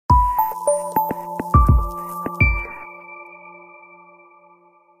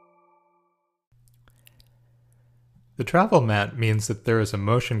The travel mat means that there is a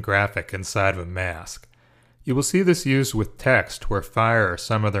motion graphic inside of a mask. You will see this used with text where fire or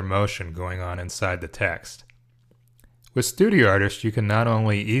some other motion going on inside the text. With Studio Artist, you can not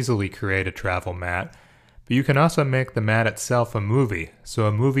only easily create a travel mat, but you can also make the mat itself a movie, so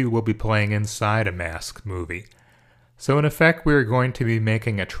a movie will be playing inside a mask movie. So in effect, we are going to be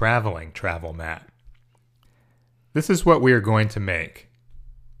making a traveling travel mat. This is what we are going to make.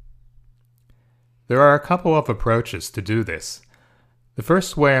 There are a couple of approaches to do this. The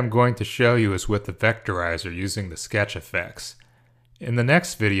first way I'm going to show you is with the vectorizer using the sketch effects. In the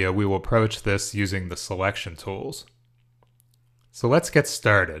next video, we will approach this using the selection tools. So let's get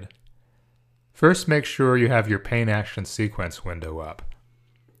started. First, make sure you have your Paint Action Sequence window up.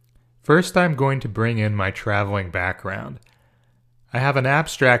 First, I'm going to bring in my traveling background. I have an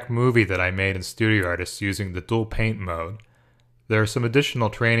abstract movie that I made in Studio Artist using the Dual Paint mode. There are some additional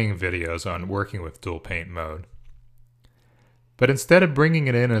training videos on working with Dual Paint mode. But instead of bringing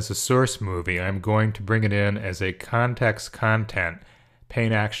it in as a source movie, I'm going to bring it in as a context content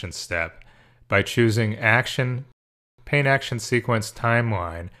Paint Action step by choosing Action, Paint Action Sequence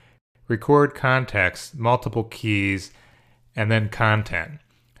Timeline, Record Context, Multiple Keys, and then Content.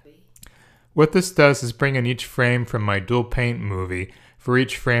 What this does is bring in each frame from my Dual Paint movie for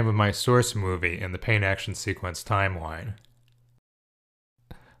each frame of my source movie in the Paint Action Sequence timeline.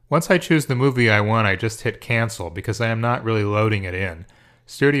 Once I choose the movie I want, I just hit Cancel because I am not really loading it in.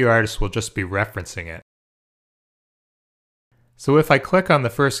 Studio Artist will just be referencing it. So if I click on the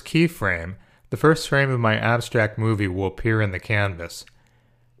first keyframe, the first frame of my abstract movie will appear in the canvas.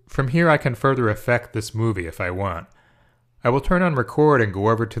 From here I can further affect this movie if I want. I will turn on Record and go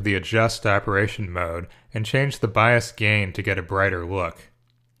over to the Adjust Operation mode and change the bias gain to get a brighter look.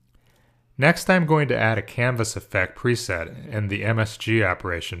 Next, I'm going to add a canvas effect preset in the MSG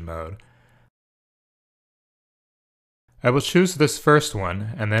operation mode. I will choose this first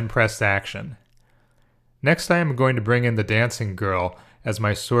one and then press Action. Next, I am going to bring in the dancing girl as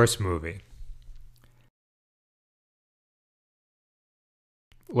my source movie.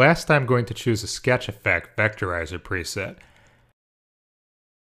 Last, I'm going to choose a sketch effect vectorizer preset.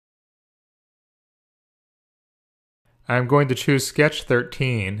 I'm going to choose Sketch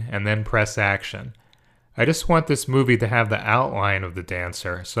 13 and then press Action. I just want this movie to have the outline of the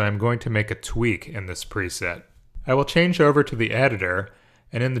dancer, so I'm going to make a tweak in this preset. I will change over to the editor,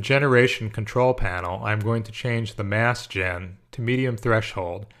 and in the Generation Control panel, I'm going to change the Mask Gen to Medium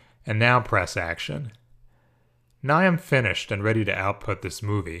Threshold, and now press Action. Now I am finished and ready to output this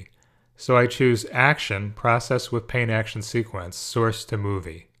movie, so I choose Action, Process with Paint Action Sequence, Source to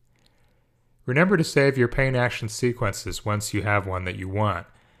Movie. Remember to save your Paint Action sequences once you have one that you want.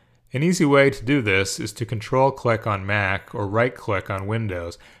 An easy way to do this is to Control-click on Mac or right-click on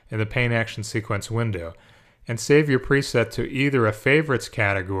Windows in the Paint Action Sequence window and save your preset to either a Favorites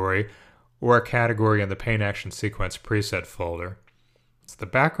category or a category in the Paint Action Sequence preset folder. It's the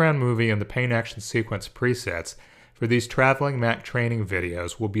background movie and the Paint Action Sequence presets for these traveling mat training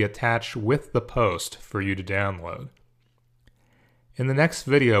videos will be attached with the post for you to download. In the next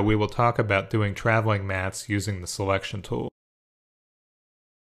video, we will talk about doing traveling mats using the selection tool.